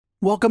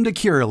Welcome to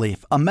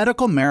Curaleaf, a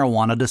medical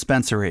marijuana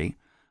dispensary.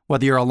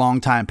 Whether you're a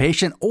longtime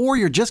patient or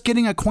you're just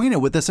getting acquainted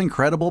with this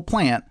incredible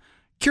plant,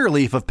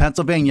 Curaleaf of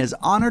Pennsylvania is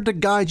honored to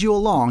guide you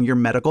along your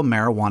medical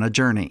marijuana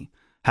journey.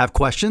 Have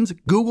questions?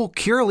 Google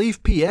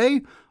Curaleaf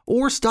PA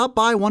or stop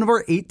by one of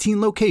our 18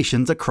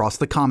 locations across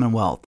the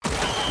Commonwealth.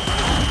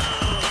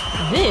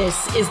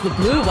 This is the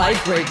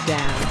Blue-White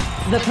Breakdown,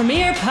 the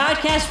premier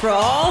podcast for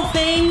all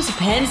things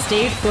Penn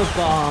State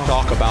football.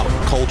 Talk about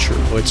culture.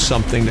 It's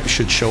something that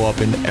should show up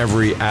in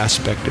every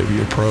aspect of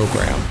your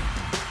program.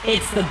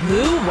 It's the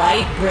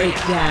Blue-White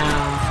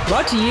Breakdown,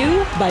 brought to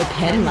you by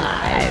Penn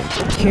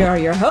Live. Here are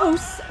your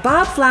hosts,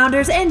 Bob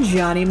Flounders and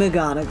Johnny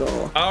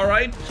McGonigal. All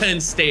right, Penn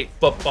State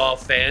football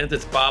fans,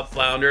 it's Bob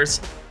Flounders,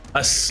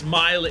 a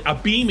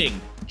beaming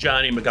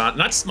Johnny McGonigal,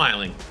 not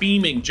smiling,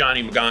 beaming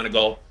Johnny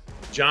McGonigal.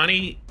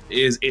 Johnny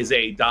is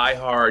a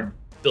diehard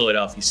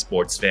Philadelphia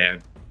sports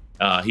fan.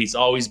 He's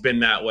always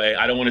been that way.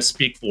 I don't want to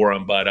speak for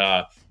him,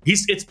 but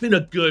it's been a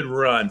good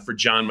run for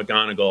John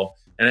McGonigal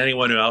and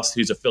anyone else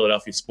who's a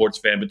Philadelphia sports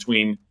fan.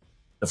 Between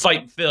the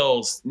Fighting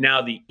Phils,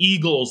 now the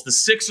Eagles, the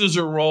Sixers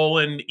are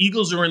rolling. The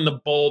Eagles are in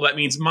the bowl. That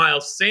means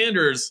Miles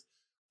Sanders,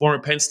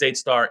 former Penn State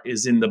star,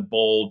 is in the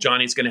bowl.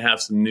 Johnny's going to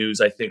have some news,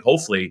 I think,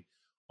 hopefully,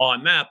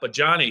 on that. But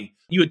Johnny,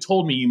 you had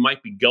told me you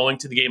might be going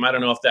to the game. I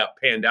don't know if that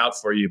panned out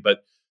for you,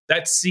 but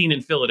that scene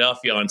in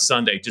Philadelphia on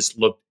Sunday just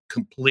looked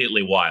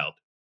completely wild.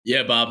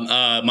 Yeah, Bob,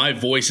 my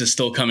voice is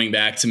still coming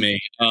back to me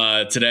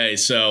today.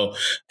 So,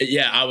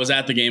 yeah, I was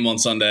at the game on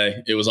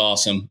Sunday. It was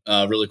awesome.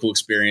 Really cool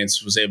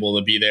experience. Was able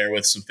to be there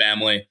with some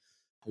family,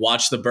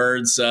 watch the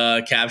Birds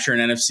capture an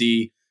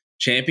NFC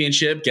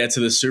championship, get to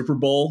the Super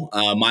Bowl.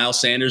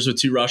 Miles Sanders with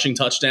 2 rushing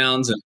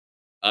touchdowns.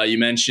 And you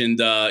mentioned,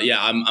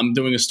 I'm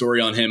doing a story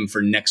on him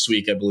for next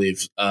week, I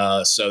believe.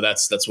 So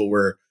that's what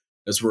we're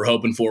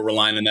hoping for. We're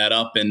lining that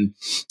up, and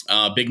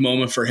big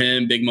moment for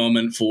him, big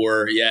moment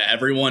for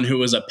everyone who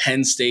was a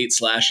Penn State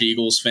 /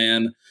 Eagles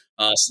fan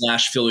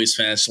 / Phillies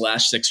fan /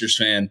 Sixers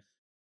fan.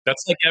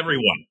 That's like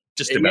everyone,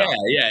 just about.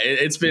 Yeah,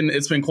 it's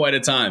been quite a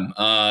time.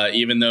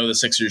 Even though the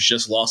Sixers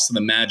just lost to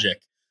the Magic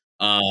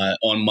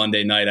on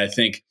Monday night, I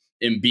think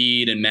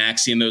Embiid and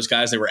Maxey and those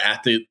guys, they were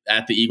at the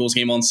Eagles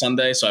game on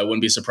Sunday, so I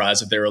wouldn't be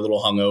surprised if they were a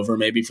little hungover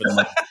maybe for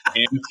the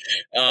game.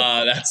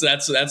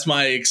 That's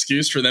my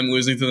excuse for them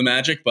losing to the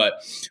Magic, but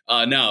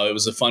no, it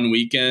was a fun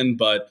weekend.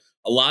 But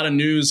a lot of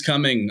news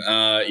coming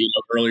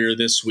earlier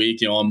this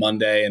week, on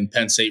Monday, and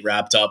Penn State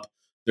wrapped up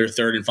their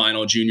third and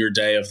final junior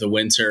day of the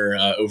winter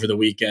over the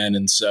weekend,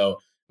 and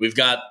so we've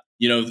got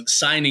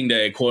signing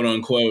day, quote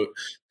unquote,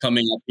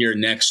 coming up here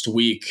next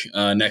week,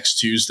 next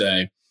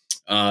Tuesday.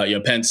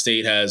 Penn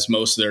State has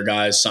most of their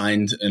guys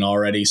signed and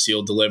already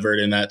sealed, delivered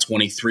in that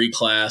 23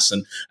 class,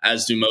 and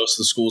as do most of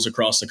the schools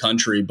across the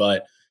country.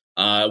 But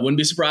wouldn't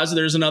be surprised if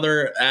there's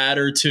another ad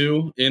or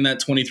two in that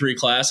 23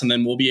 class, and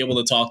then we'll be able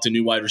to talk to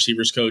new wide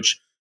receivers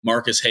coach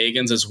Marcus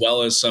Hagans, as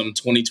well as some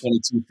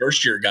 2022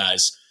 first-year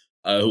guys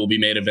who will be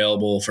made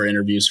available for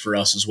interviews for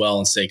us as well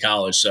in State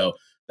College. So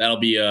that'll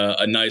be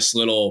a nice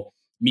little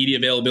media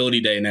availability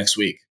day next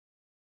week.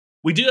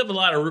 We do have a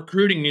lot of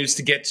recruiting news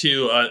to get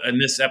to in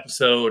this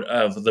episode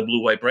of the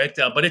Blue-White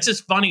Breakdown, but it's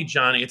just funny,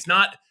 Johnny. It's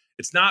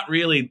not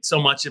really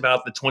so much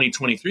about the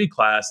 2023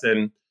 class.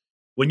 And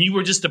when you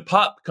were just a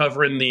pup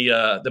covering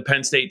the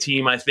Penn State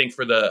team, I think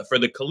for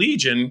the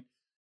Collegian,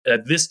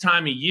 at this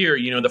time of year,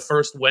 the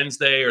first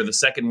Wednesday or the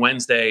second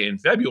Wednesday in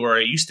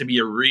February used to be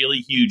a really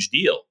huge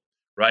deal,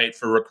 right,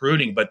 for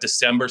recruiting. But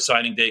December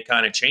signing day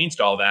kind of changed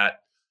all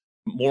that.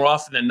 More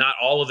often than not,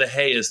 all of the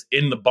hay is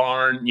in the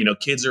barn.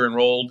 Kids are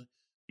enrolled.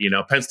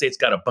 Penn State's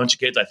got a bunch of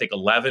kids, I think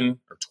 11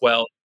 or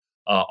 12,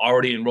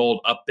 already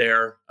enrolled up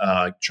there,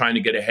 trying to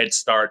get a head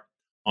start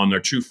on their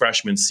true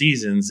freshman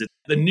seasons.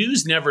 The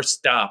news never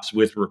stops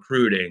with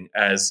recruiting,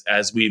 as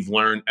we've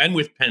learned, and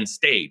with Penn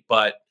State.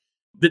 But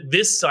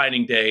this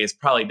signing day is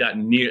probably not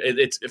near.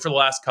 It's for the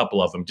last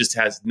couple of them, just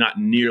has not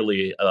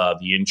nearly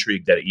the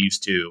intrigue that it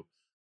used to,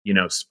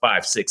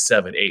 5, 6,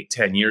 7, 8,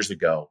 10 years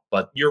ago.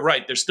 But you're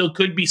right, there still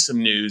could be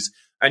some news,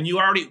 and we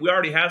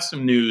already have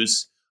some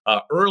news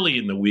early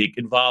in the week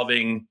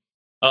involving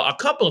a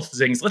couple of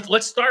things.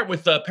 Let's start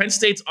with Penn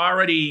State's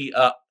already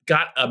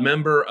got a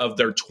member of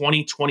their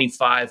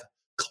 2025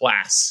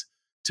 class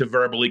to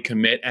verbally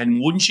commit.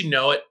 And wouldn't you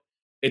know it,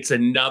 it's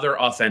another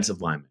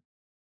offensive lineman.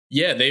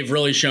 Yeah, they've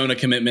really shown a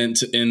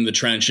commitment in the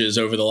trenches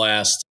over the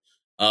last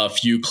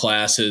few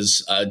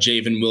classes.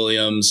 Javen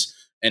Williams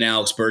and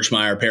Alex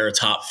Birchmeyer, a pair of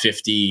top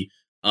 50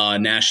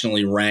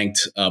 nationally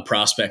ranked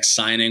prospects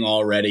signing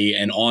already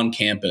and on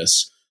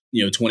campus.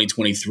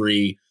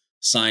 2023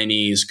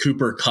 signees.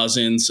 Cooper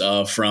Cousins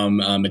from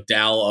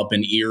McDowell up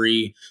in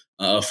Erie,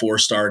 a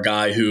 4-star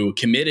guy who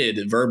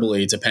committed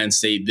verbally to Penn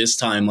State this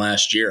time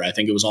last year. I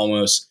think it was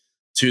almost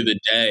to the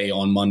day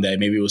on Monday.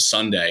 Maybe it was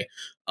Sunday,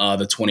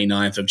 the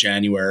 29th of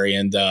January.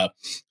 And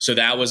so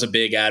that was a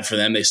big ad for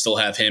them. They still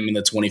have him in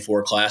the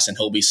 24 class, and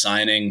he'll be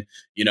signing,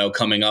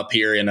 coming up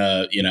here in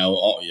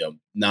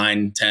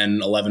 9,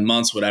 10, 11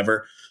 months,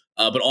 whatever.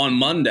 But on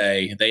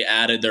Monday, they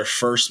added their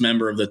first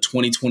member of the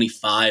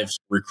 2025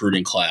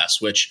 recruiting class,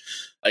 which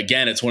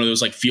again, it's one of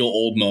those like feel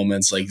old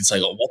moments. Like, it's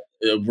like, oh, what?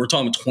 We're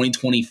talking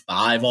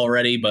 2025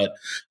 already, but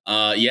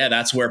yeah,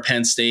 that's where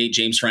Penn State,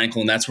 James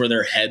Franklin, that's where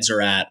their heads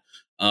are at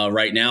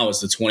right now,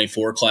 is the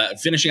 24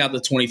 class, finishing out the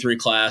 23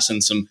 class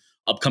and some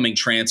upcoming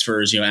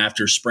transfers,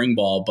 after spring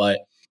ball.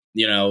 But,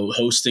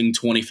 hosting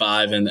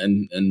 25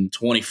 and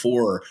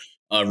 24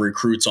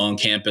 recruits on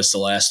campus the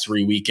last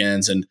 3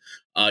 weekends. And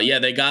yeah,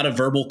 they got a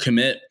verbal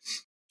commit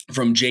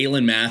from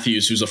Jalen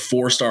Matthews, who's a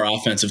 4-star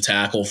offensive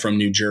tackle from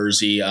New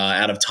Jersey,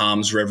 out of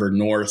Toms River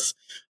North.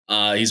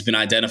 He's been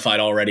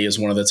identified already as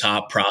one of the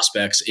top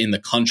prospects in the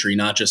country,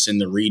 not just in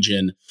the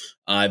region.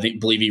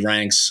 Believe he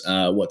ranks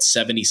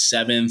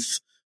 77th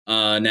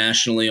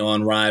nationally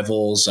on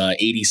Rivals,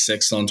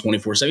 86th on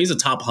 24/7. He's a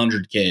top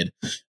 100 kid,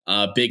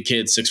 big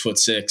kid,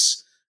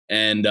 6'6",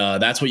 and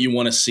that's what you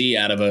want to see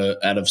out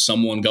of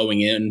someone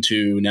going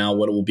into now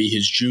what will be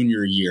his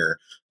junior year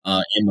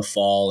in the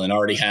fall, and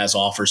already has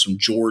offers from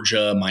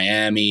Georgia,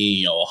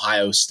 Miami,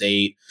 Ohio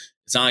State.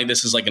 It's not like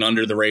this is like an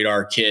under the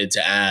radar kid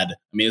to add.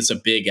 I mean, it's a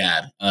big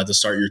add to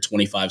start your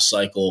 25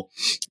 cycle.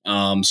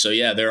 So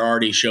yeah, they're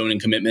already showing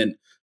commitment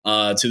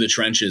to the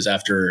trenches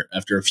after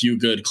a few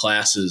good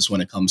classes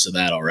when it comes to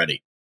that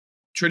already.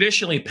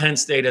 Traditionally, Penn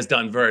State has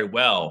done very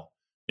well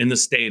in the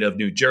state of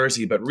New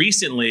Jersey, but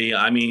recently,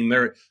 I mean,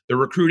 they're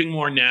recruiting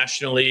more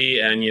nationally,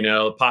 and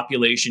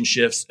population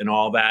shifts and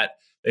all that.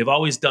 They've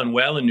always done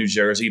well in New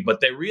Jersey, but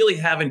they really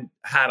haven't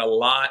had a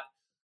lot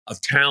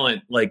of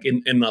talent, like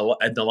in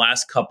the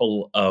last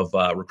couple of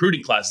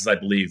recruiting classes, I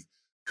believe,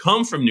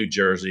 come from New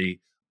Jersey.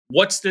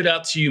 What stood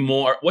out to you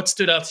more? What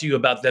stood out to you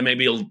about them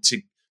maybe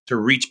to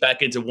reach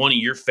back into one of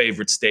your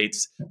favorite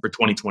states for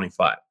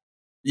 2025?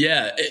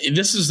 Yeah,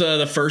 this is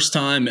the first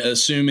time,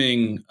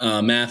 assuming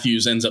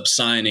Matthews ends up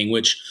signing,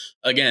 which,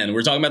 again,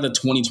 we're talking about the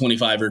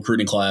 2025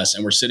 recruiting class,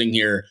 and we're sitting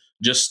here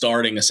just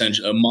starting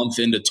essentially a month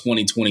into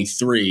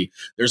 2023.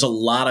 There's a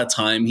lot of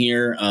time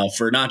here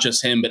for not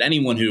just him, but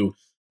anyone who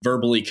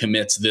verbally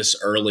commits this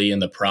early in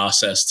the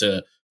process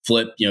to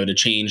flip, to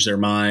change their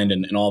mind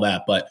and all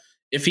that. But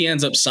if he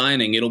ends up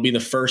signing, it'll be the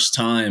first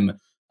time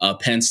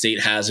Penn State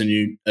has a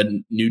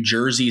New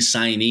Jersey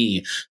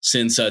signee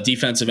since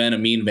defensive end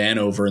Amin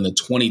Vanover in the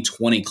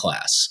 2020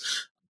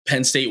 class.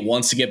 Penn State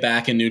wants to get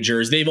back in New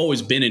Jersey. They've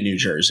always been in New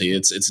Jersey.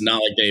 It's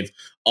not like they've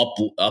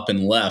up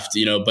and left,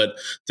 but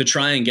to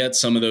try and get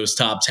some of those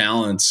top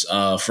talents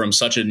from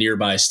such a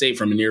nearby state,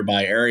 from a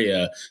nearby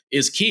area,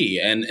 is key.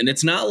 And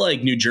it's not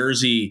like New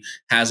Jersey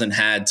hasn't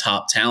had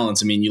top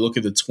talents. I mean, you look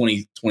at the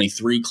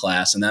 2023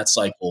 class and that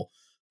cycle,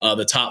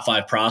 the top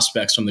 5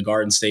 prospects from the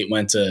Garden State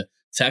went to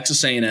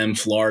Texas A&M,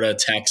 Florida,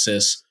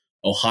 Texas,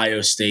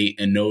 Ohio State,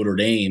 and Notre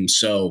Dame.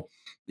 So,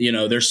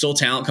 there's still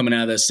talent coming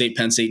out of that state.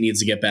 Penn State needs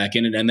to get back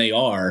in it, and they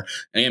are.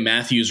 And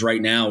Matthews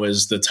right now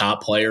is the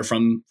top player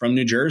from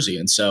New Jersey.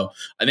 And so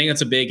I think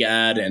it's a big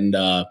add. And,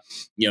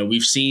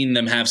 we've seen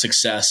them have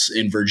success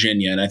in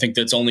Virginia, and I think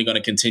that's only going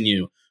to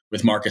continue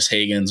with Marcus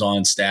Hagens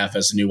on staff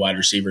as the new wide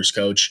receivers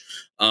coach.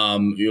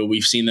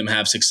 We've seen them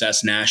have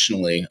success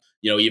nationally,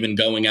 even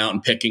going out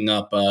and picking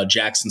up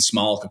Jackson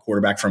Smolik, a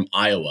quarterback from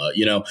Iowa.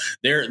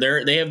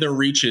 They have their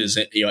reaches,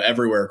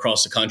 everywhere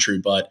across the country,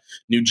 but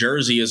New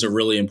Jersey is a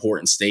really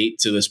important state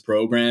to this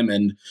program,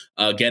 and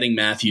getting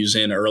Matthews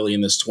in early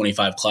in this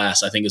 25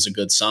 class, I think, is a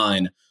good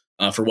sign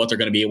for what they're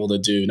going to be able to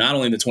do, not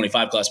only in the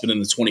 25 class, but in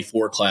the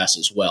 24 class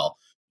as well.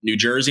 New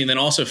Jersey, and then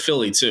also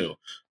Philly too,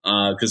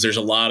 because there's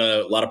a lot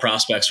of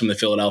prospects from the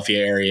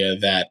Philadelphia area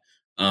that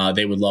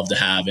they would love to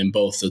have in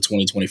both the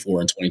 2024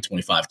 and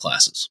 2025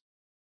 classes.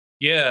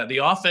 Yeah, the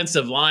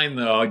offensive line,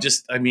 though, it's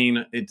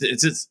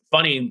just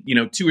funny,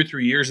 2 or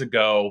 3 years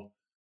ago,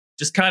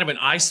 just kind of an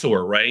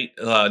eyesore, right?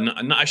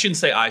 I shouldn't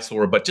say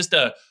eyesore, but just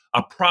a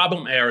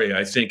problem area.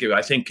 I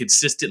think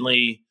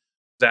consistently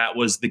that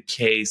was the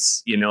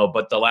case,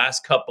 but the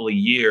last couple of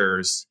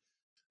years,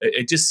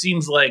 it just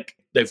seems like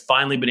they've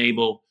finally been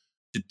able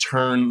to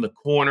turn the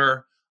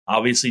corner.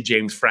 Obviously,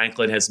 James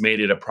Franklin has made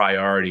it a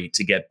priority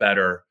to get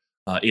better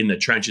in the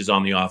trenches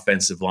on the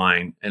offensive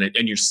line, and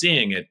you're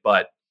seeing it.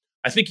 But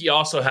I think you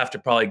also have to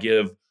probably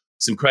give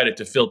some credit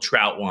to Phil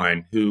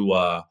Trautwein, who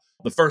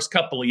the first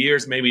couple of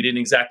years maybe didn't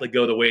exactly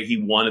go the way he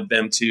wanted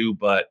them to,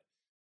 but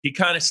he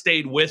kind of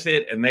stayed with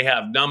it, and they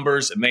have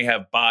numbers, and they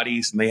have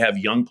bodies, and they have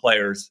young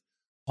players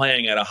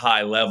playing at a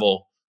high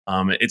level.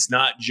 It's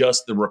not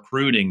just the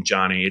recruiting,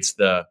 Johnny. It's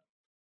the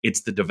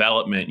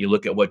development. You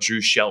look at what Drew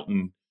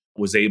Shelton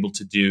was able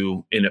to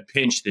do in a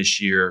pinch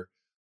this year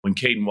when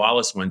Caden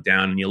Wallace went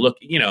down, and you look,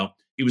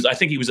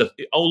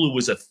 Olu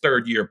was a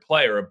third-year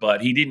player,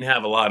 but he didn't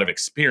have a lot of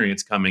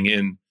experience coming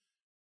in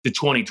to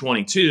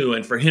 2022.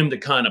 And for him to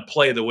kind of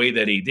play the way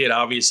that he did,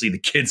 obviously the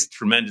kid's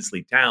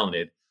tremendously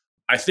talented.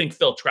 I think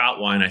Phil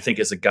Trautwein,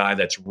 is a guy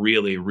that's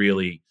really,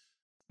 really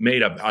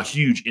made a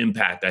huge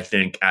impact, I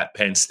think, at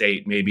Penn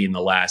State, maybe in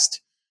the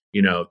last,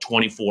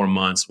 24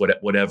 months,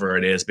 whatever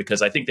it is,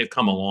 because I think they've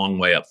come a long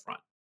way up front.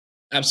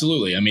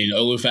 Absolutely. I mean,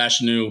 Olu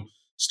Fashanu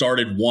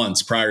started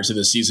once prior to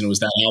the season. It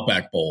was that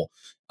Outback Bowl.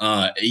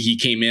 He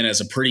came in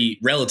as a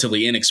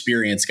relatively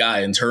inexperienced guy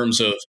in terms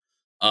of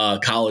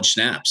college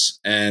snaps,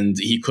 and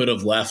he could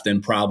have left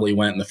and probably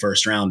went in the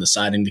first round,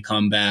 deciding to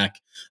come back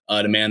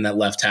to man that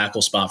left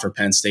tackle spot for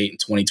Penn State in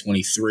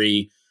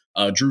 2023.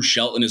 Drew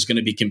Shelton is going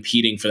to be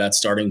competing for that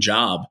starting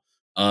job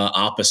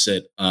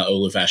opposite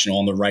Olu Fashionable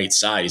on the right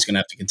side. He's going to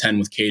have to contend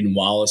with Caden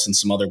Wallace and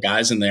some other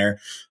guys in there.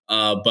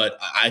 But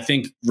I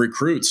think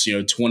recruits,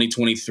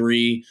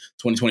 2023,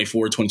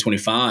 2024,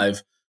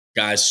 2025,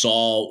 guys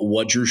saw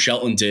what Drew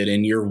Shelton did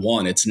in year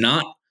one. It's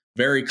not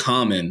very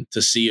common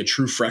to see a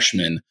true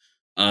freshman.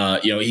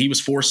 He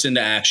was forced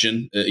into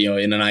action.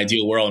 In an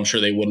ideal world, I'm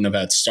sure they wouldn't have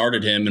had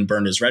started him and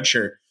burned his red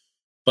shirt,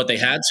 but they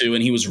had to,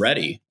 and he was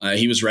ready.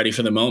 He was ready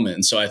for the moment.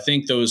 And so I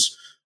think those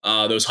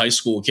high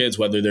school kids,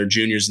 whether they're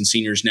juniors and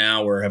seniors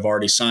now or have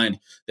already signed,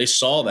 they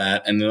saw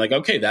that and they're like,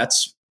 okay, that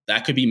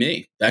could be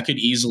me. That could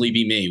easily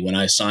be me when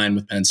I sign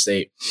with Penn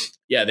State.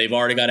 Yeah, they've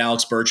already got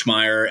Alex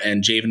Birchmeier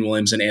and Javen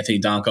Williams and Anthony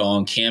Donko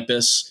on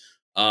campus.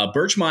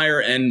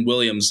 Birchmeier and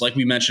Williams, like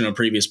we mentioned on a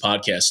previous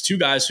podcast, two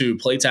guys who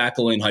play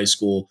tackle in high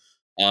school,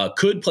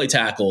 could play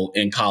tackle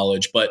in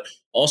college, but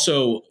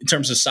also in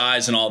terms of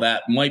size and all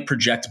that might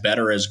project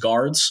better as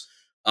guards.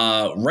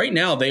 Right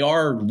now, they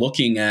are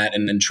looking at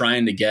and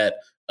trying to get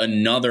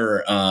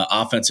another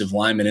offensive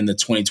lineman in the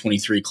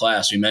 2023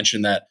 class. We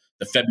mentioned that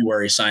the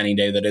February signing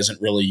day that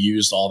isn't really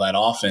used all that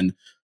often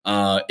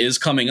is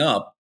coming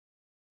up.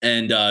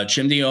 And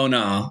Chimdi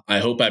Ona, I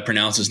hope I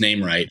pronounce his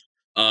name right,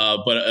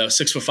 but a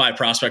 6'5"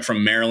 prospect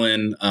from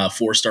Maryland,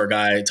 4-star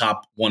guy,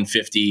 top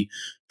 150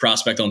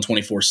 prospect on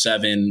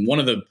 24/7, one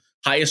of the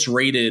highest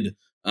rated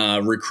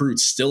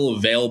recruits still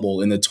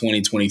available in the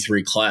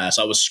 2023 class.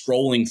 I was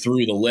scrolling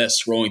through the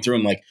list,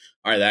 I'm like,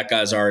 all right, that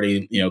guy's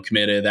already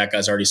committed. That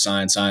guy's already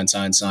signed.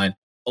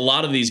 A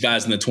lot of these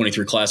guys in the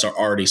 23 class are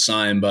already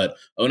signed, but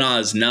Ona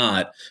is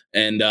not.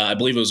 And I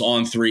believe it was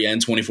On3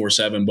 and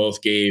 24/7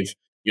 both gave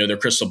their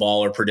crystal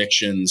ball or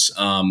predictions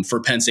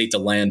for Penn State to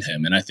land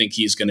him. And I think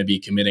he's going to be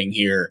committing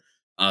here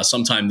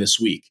sometime this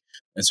week.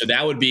 And so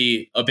that would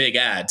be a big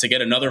add to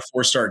get another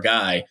 4-star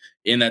guy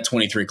in that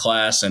 23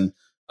 class. And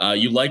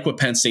you like what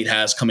Penn State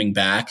has coming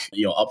back,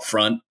 up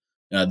front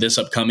this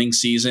upcoming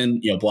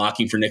season,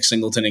 blocking for Nick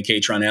Singleton and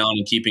Katron Allen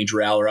and keeping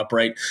Drew Aller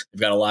upright.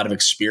 They've got a lot of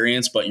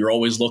experience, but you're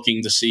always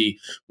looking to see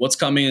what's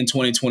coming in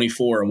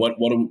 2024 and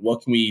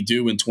what can we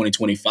do in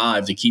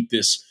 2025 to keep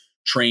this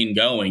train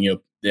going.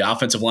 The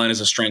offensive line is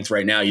a strength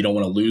right now. You don't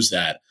want to lose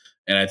that.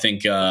 And I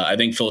think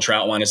Phil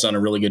Troutwine has done a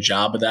really good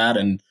job of that.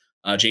 And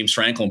James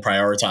Franklin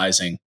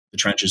prioritizing the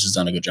trenches has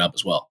done a good job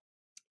as well.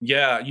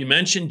 Yeah, you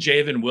mentioned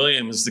Javen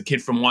Williams, the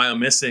kid from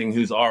Wyomissing,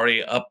 who's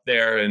already up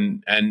there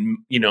and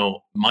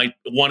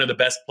one of the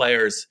best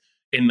players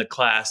in the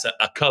class,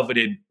 a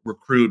coveted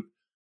recruit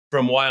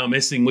from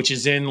Wyomissing, which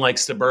is in like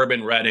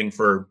suburban Reading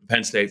for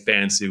Penn State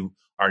fans who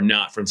are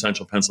not from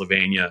central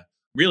Pennsylvania.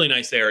 Really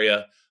nice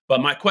area.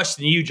 But my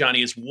question to you,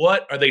 Johnny, is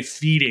what are they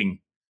feeding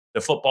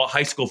the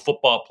high school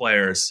football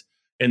players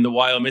in the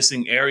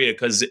Wyomissing area?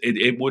 Because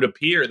it would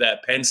appear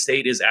that Penn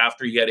State is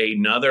after yet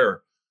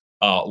another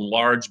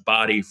large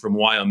body from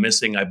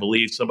Wyomissing. I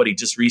believe somebody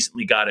just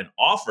recently got an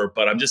offer,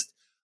 but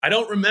I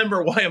don't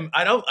remember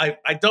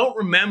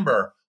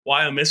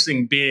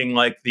Wyomissing being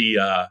like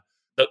the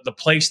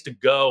place to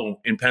go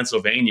in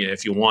Pennsylvania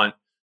if you want,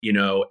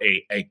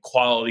 a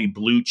quality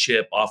blue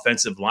chip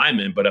offensive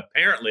lineman. But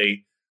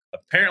apparently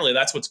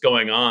that's what's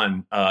going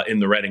on in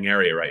the Reading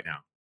area right now.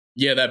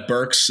 Yeah, that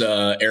Berks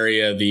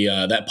area,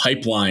 that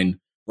pipeline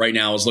right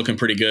now is looking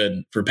pretty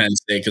good for Penn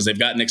State because they've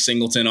got Nick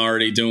Singleton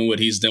already doing what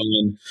he's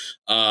doing.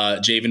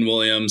 Javen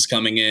Williams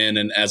coming in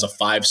and as a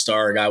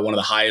 5-star guy, one of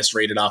the highest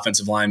rated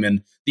offensive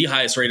linemen, the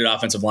highest rated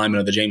offensive lineman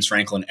of the James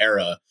Franklin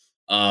era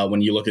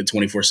when you look at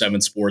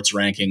 24/7 sports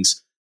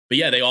rankings. But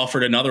yeah, they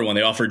offered another one.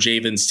 They offered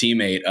Javen's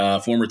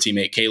former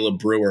teammate, Caleb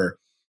Brewer,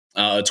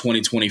 a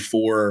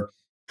 2024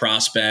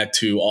 prospect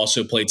who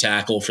also played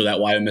tackle for that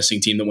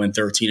Wyomissing team that went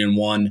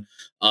 13-1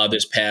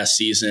 this past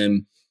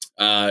season.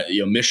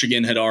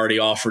 Michigan had already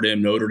offered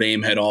him. Notre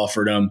Dame had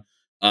offered him.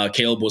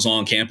 Caleb was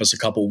on campus a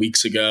couple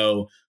weeks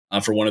ago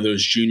for one of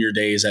those junior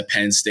days at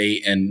Penn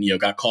State and,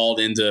 got called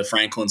into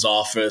Franklin's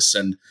office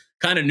and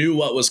kind of knew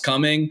what was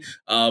coming.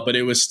 But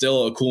it was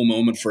still a cool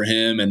moment for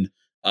him. And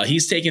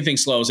he's taking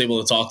things slow. I was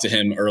able to talk to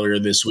him earlier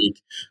this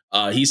week.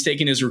 He's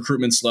taking his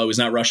recruitment slow. He's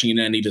not rushing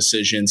into any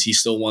decisions. He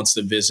still wants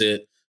to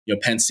visit,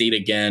 Penn State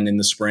again in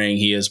the spring.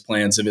 He has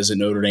plans to visit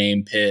Notre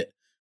Dame, Pitt,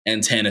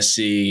 and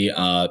Tennessee.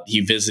 He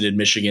visited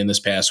Michigan this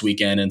past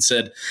weekend and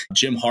said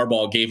Jim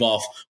Harbaugh gave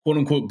off "quote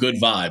unquote" good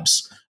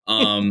vibes.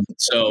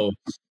 So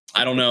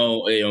I don't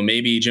know,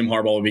 maybe Jim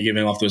Harbaugh will be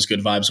giving off those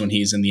good vibes when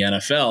he's in the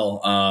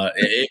NFL.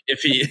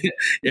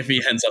 If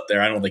he ends up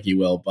there, I don't think he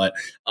will. But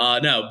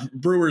no,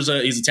 Brewer's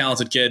he's a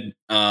talented kid.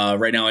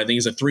 Right now, I think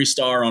he's a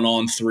 3-star on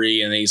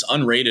On3, and he's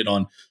unrated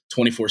on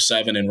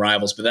 24/7 and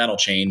Rivals, but that'll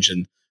change.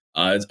 And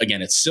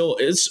again, it's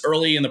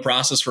early in the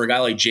process for a guy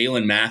like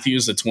Jalen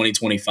Matthews, the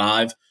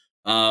 2025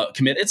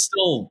 commit. It's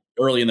still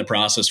early in the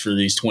process for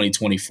these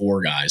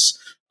 2024 guys.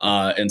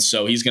 And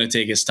so he's going to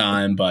take his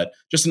time, but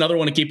just another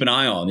one to keep an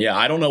eye on. Yeah,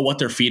 I don't know what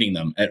they're feeding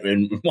them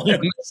in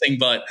Wyomissing,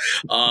 but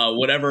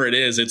whatever it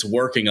is, it's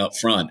working up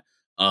front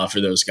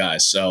for those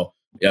guys. So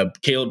yeah,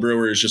 Caleb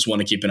Brewer is just one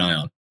to keep an eye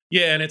on.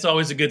 Yeah, and it's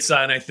always a good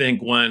sign, I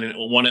think, when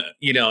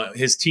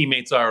his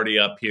teammates already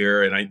up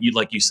here, and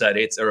like you said,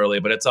 it's early,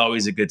 but it's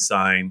always a good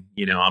sign.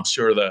 I'm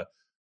sure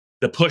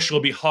the push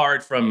will be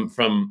hard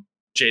from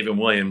Javen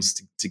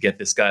Williams to get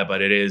this guy,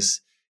 but it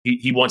is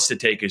he wants to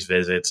take his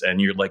visits,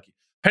 and you're like,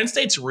 Penn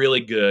State's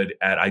really good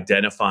at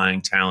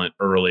identifying talent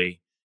early,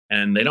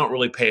 and they don't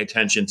really pay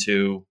attention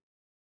to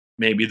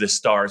maybe the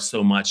stars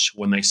so much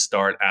when they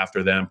start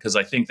after them, because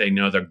I think they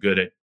know they're good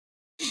at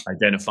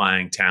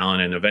identifying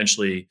talent, and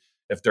eventually,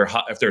 if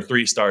they're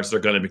 3 stars, they're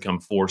going to become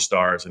 4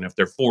 stars, and if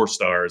they're 4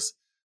 stars,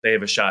 they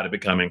have a shot at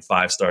becoming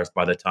 5 stars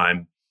by the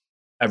time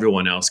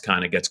everyone else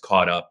kind of gets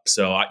caught up.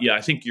 So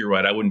I think you're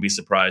right. I wouldn't be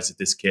surprised if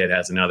this kid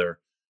has another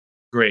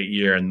great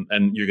year, and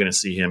you're going to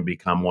see him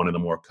become one of the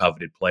more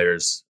coveted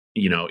players,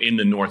 in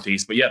the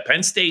Northeast. But yeah,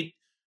 Penn State,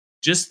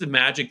 just the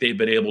magic they've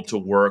been able to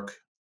work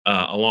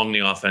along the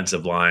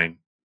offensive line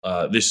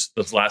this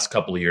last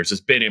couple of years has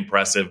been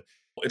impressive.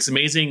 It's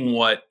amazing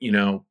what,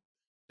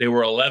 they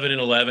were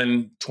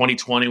 11-11.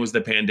 2020 was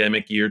the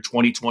pandemic year.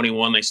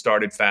 2021, they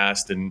started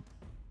fast and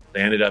they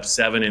ended up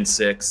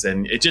 7-6.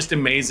 And it's just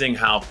amazing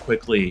how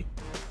quickly,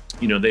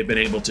 they've been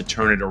able to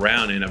turn it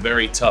around in a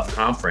very tough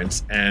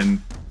conference.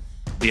 And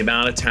the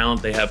amount of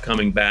talent they have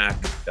coming back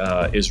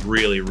is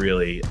really,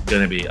 really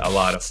going to be a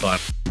lot of fun.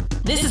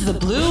 This is the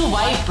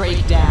Blue-White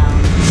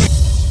Breakdown.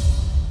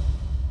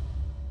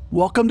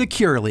 Welcome to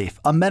Curaleaf,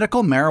 a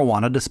medical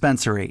marijuana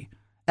dispensary.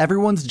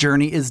 Everyone's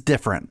journey is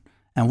different,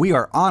 and we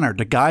are honored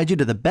to guide you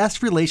to the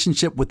best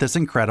relationship with this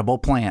incredible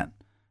plant.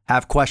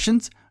 Have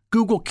questions?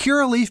 Google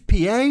Curaleaf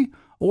PA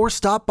or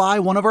stop by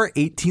one of our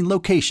 18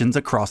 locations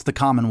across the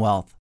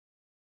Commonwealth.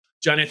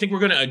 Johnny, I think we're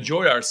going to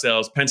enjoy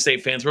ourselves, Penn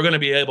State fans. We're going to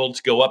be able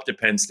to go up to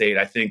Penn State.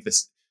 I think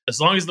this, as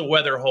long as the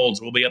weather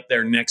holds, we'll be up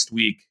there next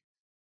week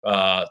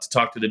to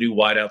talk to the new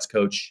wideouts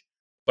coach.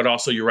 But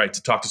also, you're right,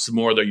 to talk to some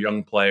more of their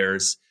young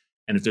players.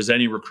 And if there's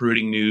any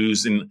recruiting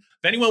news, and if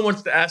anyone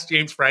wants to ask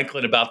James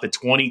Franklin about the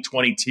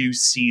 2022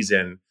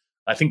 season,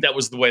 I think that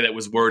was the way that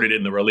was worded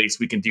in the release.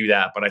 We can do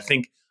that. But I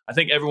think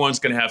everyone's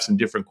going to have some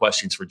different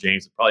questions for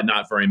James. Probably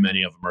not very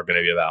many of them are going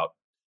to be about,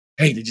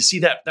 hey, did you see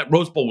that? That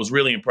Rose Bowl was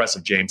really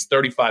impressive, James.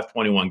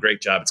 35-21,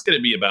 great job. It's going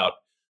to be about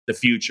the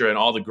future and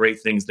all the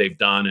great things they've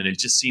done. And it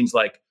just seems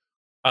like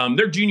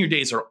their junior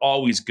days are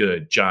always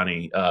good,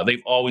 Johnny.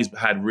 They've always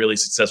had really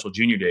successful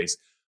junior days.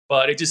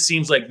 But it just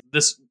seems like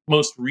this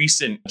most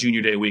recent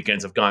junior day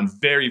weekends have gone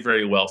very,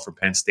 very well for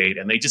Penn State.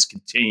 And they just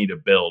continue to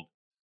build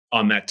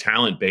on that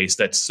talent base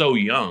that's so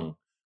young.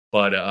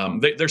 But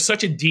they're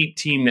such a deep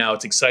team now.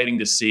 It's exciting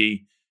to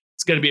see.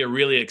 It's going to be a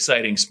really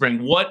exciting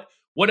spring. What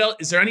else?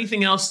 Is there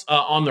anything else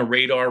on the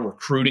radar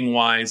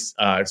recruiting-wise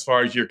as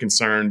far as you're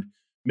concerned?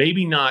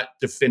 Maybe not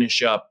to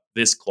finish up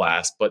this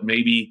class, but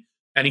maybe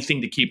anything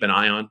to keep an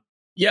eye on?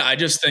 Yeah, I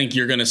just think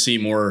you're going to see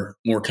more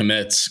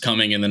commits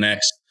coming in the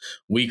next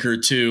week or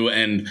two,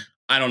 and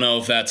I don't know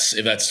if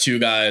that's 2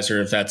 guys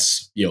or if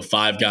that's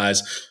 5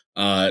 guys.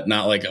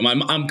 Not like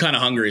I'm kind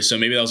of hungry, so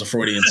maybe that was a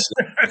Freudian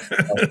slip.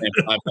 5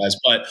 guys,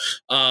 but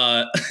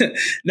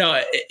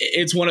no,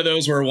 it's one of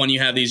those where when you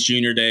have these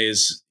junior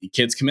days,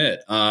 kids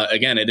commit.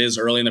 Again, it is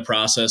early in the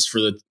process for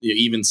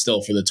even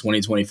still for the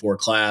 2024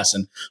 class,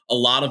 and a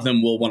lot of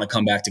them will want to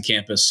come back to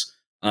campus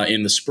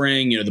in the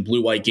spring. The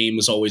blue-white game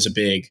was always a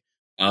big.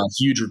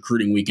 Huge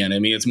recruiting weekend. I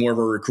mean, it's more of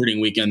a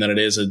recruiting weekend than it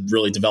is a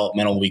really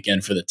developmental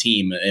weekend for the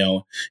team,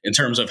 in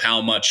terms of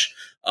how much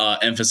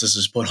emphasis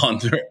is put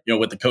on,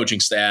 with the coaching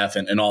staff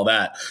and all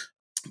that.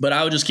 But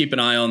I would just keep an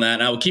eye on that.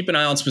 And I would keep an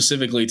eye on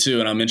specifically, too,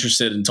 and I'm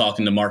interested in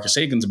talking to Marcus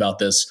Higgins about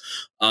this,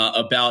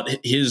 about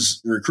his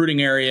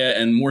recruiting area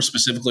and more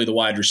specifically the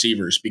wide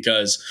receivers,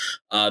 because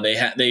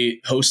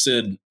they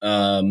hosted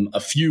a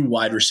few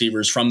wide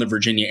receivers from the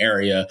Virginia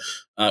area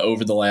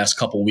over the last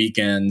couple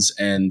weekends.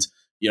 And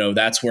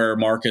that's where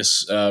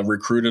Marcus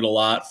recruited a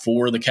lot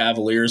for the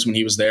Cavaliers when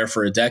he was there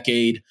for a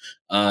decade.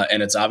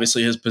 And it's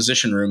obviously his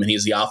position room, and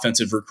he's the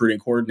offensive recruiting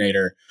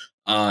coordinator.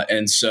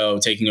 And so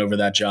taking over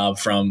that job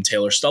from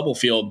Taylor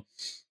Stubblefield,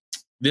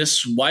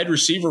 this wide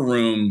receiver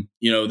room,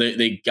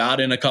 they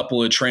got in a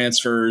couple of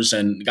transfers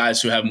and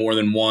guys who have more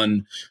than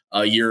one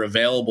year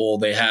available.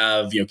 They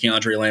have,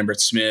 Keandre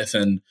Lambert-Smith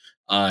and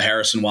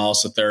Harrison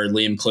Wallace III,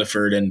 Liam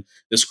Clifford, and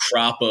this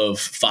crop of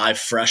 5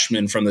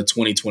 freshmen from the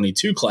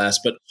 2022 class,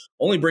 but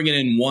only bringing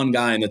in one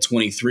guy in the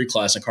 23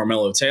 class, and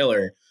Carmelo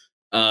Taylor.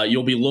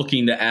 You'll be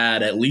looking to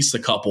add at least a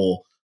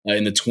couple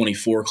in the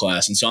 24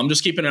 class. And so I'm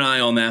just keeping an eye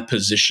on that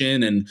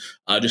position and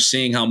just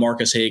seeing how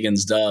Marcus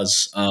Higgins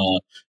does,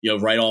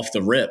 right off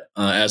the rip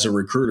as a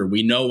recruiter.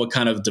 We know what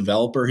kind of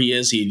developer he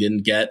is. He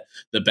didn't get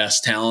the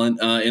best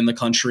talent in the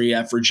country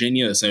at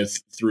Virginia. So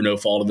through no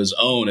fault of his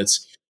own.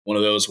 It's one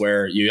of those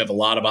where you have a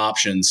lot of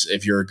options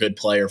if you're a good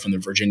player from the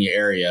Virginia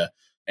area.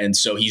 And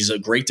so he's a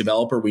great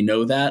developer. We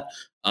know that.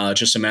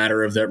 Just a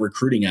matter of that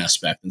recruiting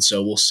aspect. And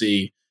so we'll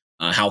see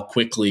how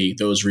quickly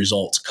those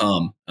results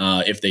come,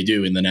 if they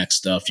do in the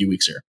next few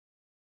weeks here.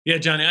 Yeah,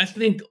 Johnny, I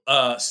think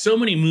so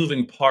many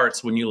moving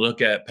parts when you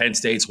look at Penn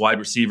State's wide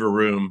receiver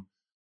room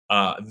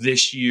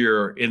this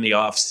year in the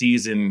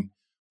offseason.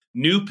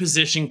 New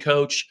position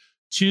coach,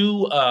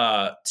 two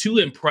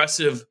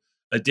impressive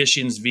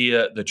additions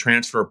via the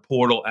transfer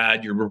portal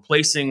ad. You're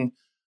replacing,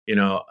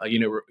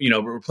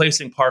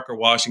 replacing Parker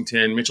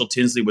Washington. Mitchell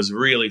Tinsley was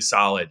really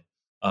solid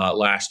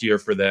last year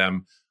for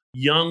them.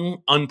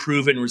 Young,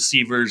 unproven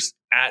receivers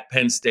at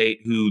Penn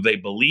State who they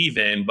believe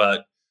in,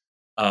 but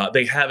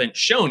they haven't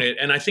shown it.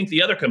 And I think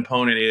the other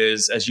component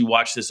is, as you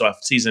watch this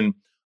offseason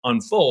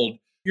unfold,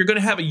 you're going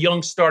to have a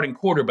young starting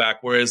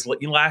quarterback. Whereas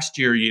last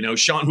year,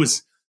 Sean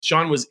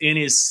was in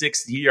his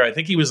sixth year.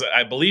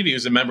 I believe he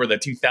was a member of the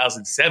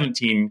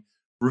 2017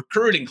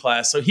 recruiting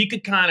class. So he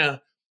could kind of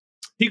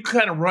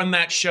run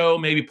that show,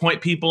 maybe point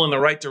people in the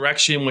right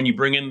direction when you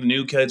bring in the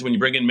new kids, when you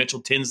bring in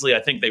Mitchell Tinsley. I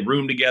think they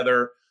room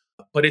together.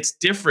 But it's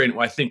different,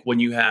 I think, when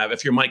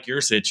if you're Mike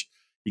Yurcich,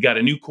 you got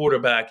a new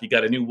quarterback, you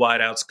got a new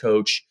wideouts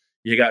coach,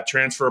 you got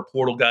transfer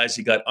portal guys,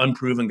 you got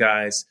unproven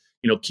guys.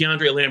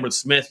 Keandre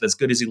Lambert-Smith, as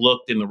good as he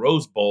looked in the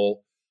Rose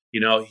Bowl,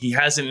 he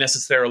hasn't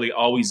necessarily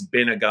always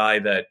been a guy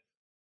that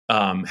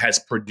has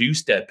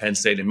produced at Penn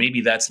State, and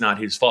maybe that's not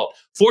his fault.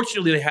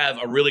 Fortunately, they have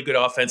a really good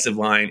offensive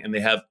line, and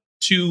they have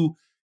two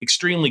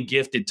extremely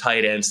gifted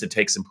tight ends to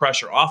take some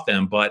pressure off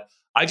them. But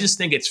I just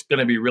think it's going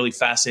to be really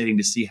fascinating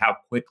to see how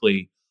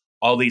quickly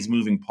all these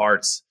moving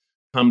parts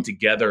come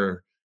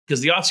together,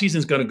 because the offseason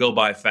is going to go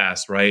by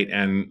fast, right?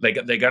 And they're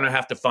going to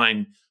have to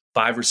find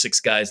 5 or 6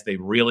 guys they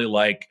really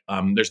like.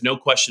 There's no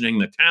questioning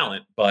the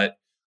talent, but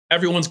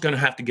everyone's going to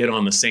have to get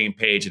on the same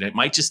page, and it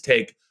might just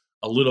take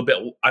a little bit.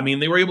 I mean,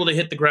 they were able to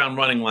hit the ground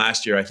running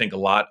last year. I think a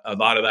lot of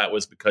that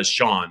was because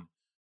Sean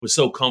was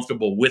so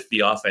comfortable with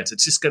the offense.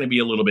 It's just going to be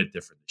a little bit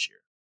different this year.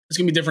 It's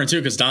going to be different, too,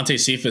 because Dante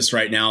Cephas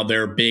right now,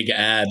 their big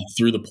ad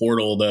through the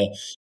portal, the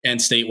Penn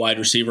State wide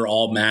receiver,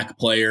 all MAC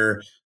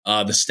player.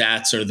 The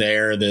stats are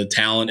there. The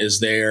talent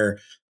is there.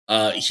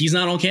 He's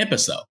not on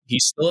campus, though.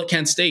 He's still at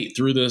Kent State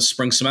through the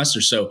spring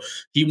semester. So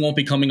he won't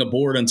be coming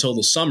aboard until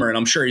the summer. And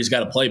I'm sure he's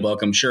got a playbook.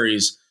 I'm sure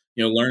he's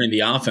learning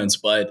the offense.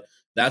 But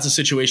that's a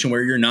situation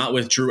where you're not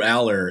with Drew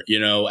Aller,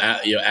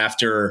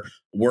 after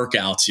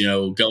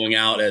workouts, going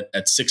out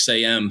at 6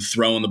 a.m.,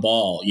 throwing the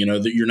ball.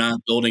 You're not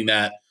building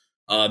that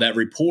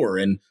rapport.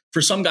 And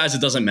for some guys,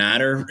 it doesn't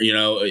matter.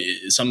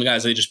 Some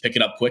guys, they just pick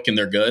it up quick and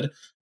they're good.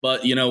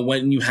 But,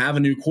 when you have a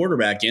new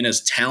quarterback in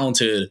as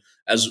talented,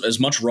 as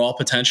much raw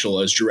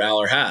potential as Drew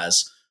Aller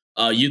has,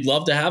 you'd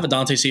love to have a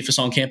Dante Cephas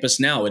on campus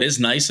now. It is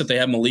nice that they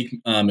have Malik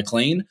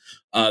McLean,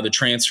 the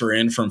transfer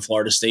in from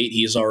Florida State.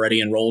 He's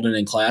already enrolled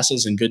in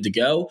classes and good to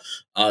go.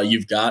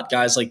 You've got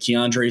guys like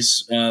Keandre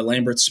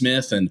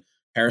Lambert-Smith and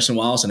Harrison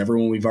Wallace and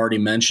everyone we've already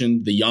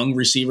mentioned. The young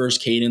receivers,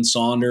 Caden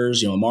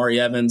Saunders, Amari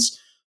Evans,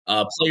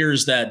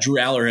 players that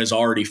Drew Aller has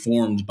already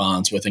formed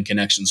bonds with and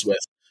connections with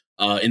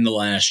in the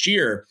last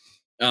year.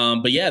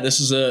 But yeah,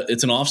 it's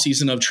an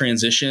offseason of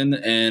transition,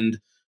 and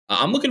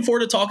I'm looking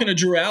forward to talking to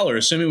Drew Aller,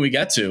 assuming we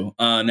get to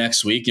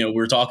next week.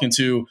 We're talking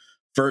to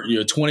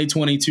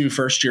 2022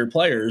 first year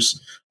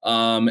players,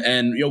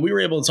 and we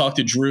were able to talk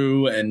to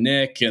Drew and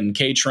Nick and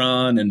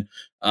Katron and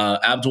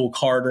Abdul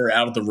Carter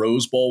out at the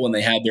Rose Bowl when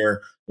they had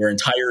their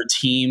entire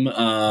team,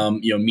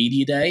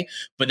 media day.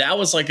 But that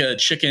was like a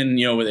chicken,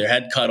 with their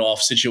head cut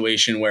off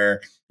situation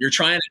where you're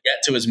trying to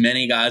get to as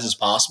many guys as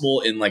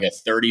possible in like a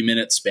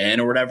 30-minute span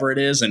or whatever it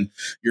is. And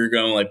you're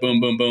going like, boom,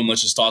 boom, boom.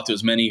 Let's just talk to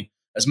as many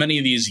of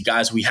these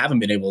guys we haven't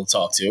been able to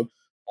talk to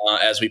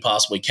as we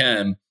possibly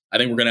can. I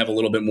think we're going to have a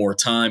little bit more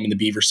time in the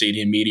Beaver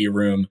Stadium media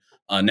room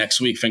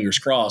next week, fingers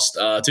crossed,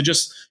 to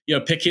just,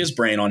 pick his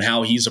brain on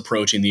how he's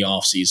approaching the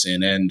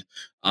offseason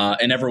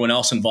and everyone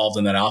else involved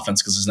in that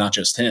offense, because it's not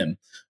just him.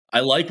 I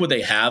like what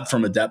they have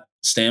from a depth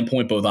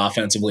standpoint, both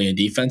offensively and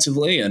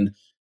defensively, and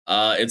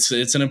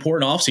it's an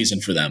important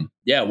offseason for them.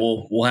 Yeah,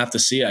 we'll have to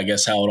see, I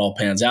guess, how it all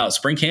pans out.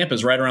 Spring camp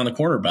is right around the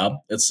corner, Bob.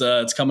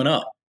 It's coming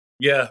up.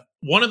 Yeah,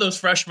 one of those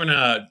freshmen.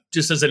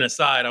 Just as an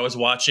aside, I was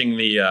watching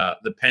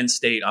the Penn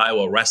State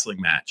Iowa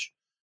wrestling match.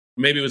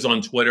 Maybe it was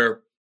on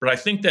Twitter, but I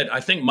think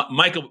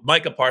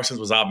Micah Parsons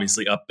was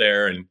obviously up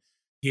there, and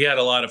he had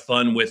a lot of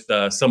fun with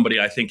somebody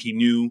I think he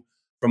knew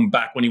from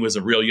back when he was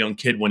a real young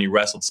kid when he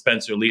wrestled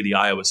Spencer Lee, the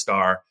Iowa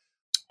star.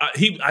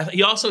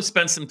 He also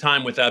spent some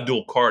time with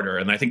Abdul Carter,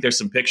 and I think there's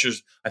some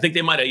pictures. I think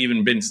they might have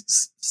even been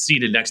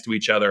seated next to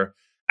each other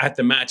at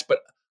the match. But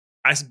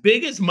as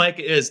big as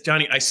Micah is,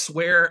 Johnny, I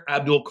swear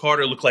Abdul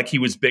Carter looked like he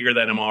was bigger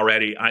than him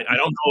already. I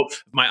don't know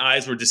if my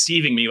eyes were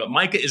deceiving me, but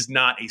Micah is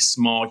not a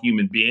small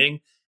human being.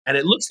 And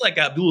it looks like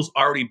Abdul's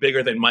already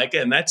bigger than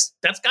Micah, and that's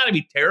got to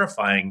be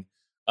terrifying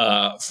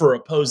for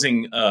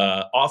opposing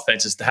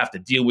offenses to have to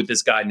deal with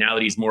this guy now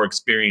that he's more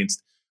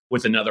experienced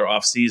with another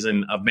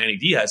offseason of Manny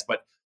Diaz.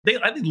 But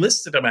I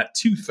listed him at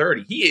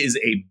 230. He is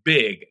a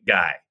big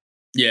guy.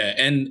 Yeah,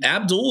 and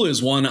Abdul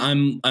is one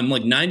I'm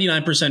like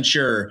 99%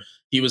 sure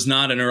he was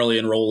not an early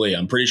enrollee.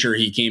 I'm pretty sure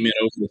he came in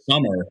over the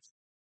summer.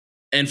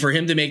 And for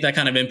him to make that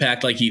kind of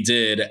impact like he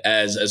did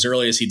as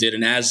early as he did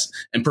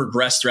and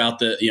progress throughout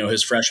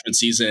his freshman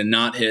season and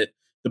not hit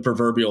the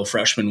proverbial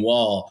freshman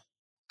wall,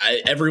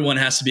 everyone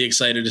has to be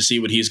excited to see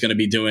what he's going to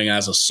be doing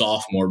as a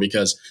sophomore,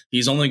 because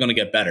he's only going to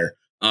get better,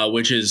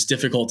 which is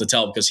difficult to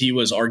tell because he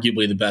was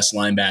arguably the best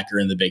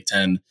linebacker in the Big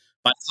Ten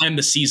by the time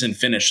the season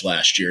finished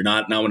last year.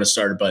 Not when it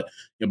started, but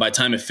by the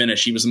time it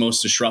finished, he was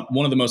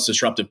one of the most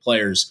disruptive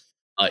players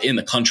in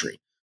the country.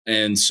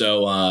 And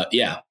so,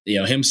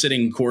 him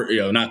sitting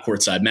not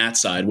courtside,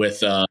 Matt's side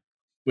with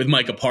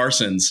Micah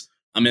Parsons,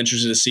 I'm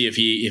interested to see if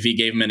he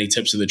gave him any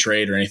tips of the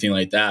trade or anything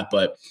like that.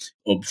 But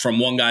from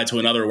one guy to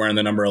another wearing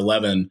the number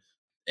 11,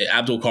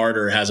 Abdul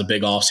Carter has a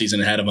big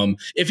offseason ahead of him.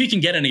 If he can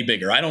get any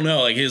bigger, I don't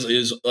know. Like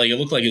it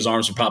looked like his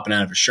arms were popping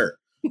out of his shirt.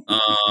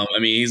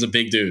 He's a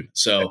big dude.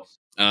 So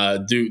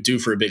due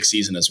for a big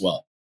season as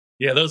well.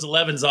 Yeah, those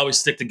 11s always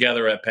stick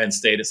together at Penn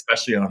State,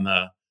 especially on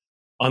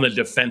the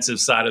defensive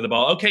side of the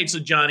ball. Okay, so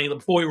Johnny,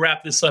 before we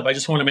wrap this up, I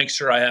just want to make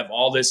sure I have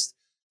all this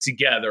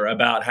together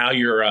about how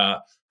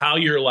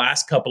your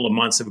last couple of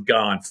months have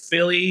gone.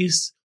 Philly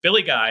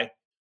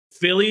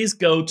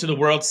go to the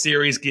World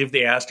Series, give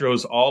the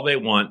Astros all they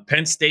want.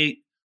 Penn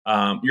State,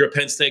 you're a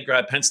Penn State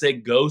grad. Penn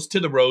State goes to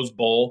the Rose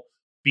Bowl,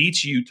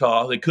 beats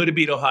Utah. They could have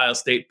beat Ohio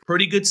State.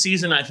 Pretty good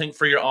season, I think,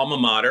 for your alma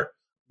mater.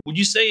 Would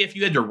you say if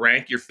you had to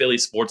rank your Philly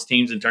sports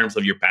teams in terms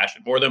of your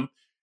passion for them,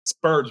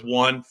 Spurs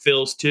 1,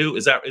 Phils 2,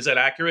 is that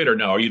accurate, or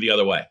no? Are you the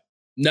other way?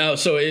 No,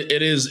 so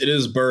it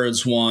is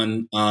Birds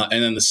 1,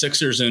 and then the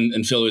Sixers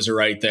and Phillies are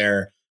right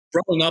there.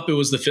 Growing up, it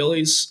was the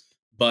Phillies,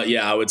 but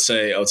yeah, I would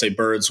say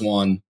Birds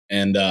 1,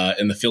 and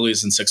the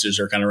Phillies and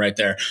Sixers are kind of right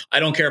there. I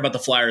don't care about the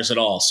Flyers at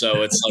all,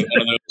 so it's like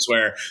one of those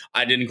where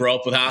I didn't grow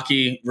up with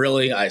hockey,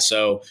 really. I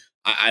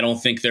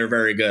don't think they're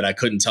very good. I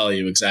couldn't tell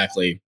you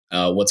exactly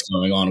what's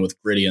going on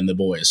with Gritty and the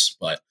boys,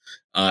 but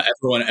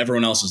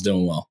everyone else is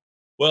doing well.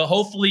 Well,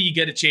 hopefully you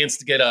get a chance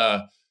to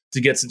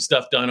get some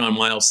stuff done on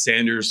Miles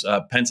Sanders.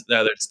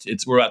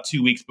 We're about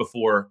 2 weeks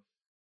before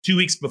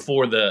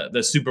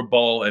the Super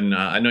Bowl, and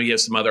I know you have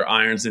some other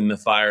irons in the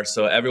fire.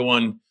 So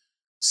everyone,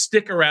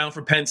 stick around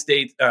for Penn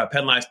State,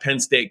 Penn Live's Penn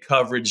State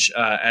coverage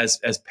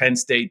as Penn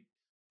State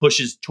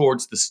pushes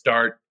towards the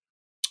start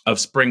of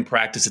spring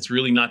practice. It's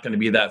really not going to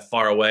be that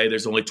far away.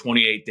 There's only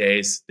 28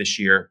 days this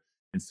year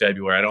in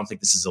February. I don't think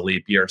this is a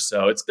leap year,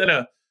 so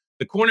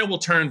the corner will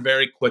turn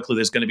very quickly.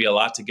 There's going to be a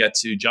lot to get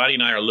to. Johnny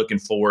and I are looking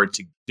forward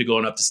to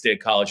going up to State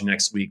College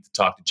next week to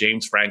talk to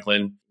James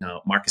Franklin,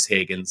 Marcus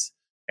Hagans,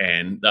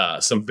 and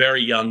some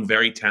very young,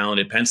 very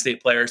talented Penn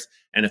State players.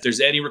 And if there's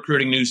any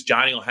recruiting news,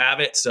 Johnny will have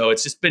it. So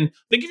it's just been,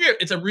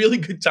 it's a really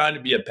good time to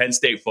be a Penn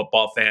State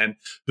football fan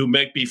who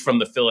might be from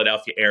the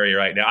Philadelphia area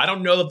right now. I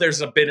don't know if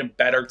there's been a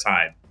better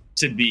time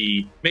to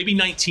be, maybe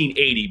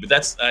 1980,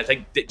 but I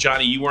think,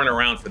 Johnny, you weren't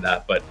around for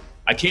that, but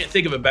I can't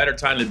think of a better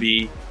time to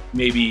be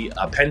maybe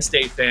a Penn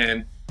State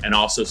fan and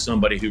also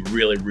somebody who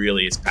really,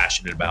 really is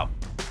passionate about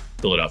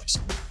Philadelphia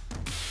sports.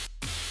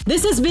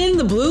 This has been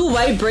the Blue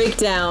White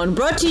Breakdown,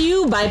 brought to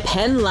you by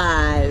Penn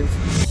Live.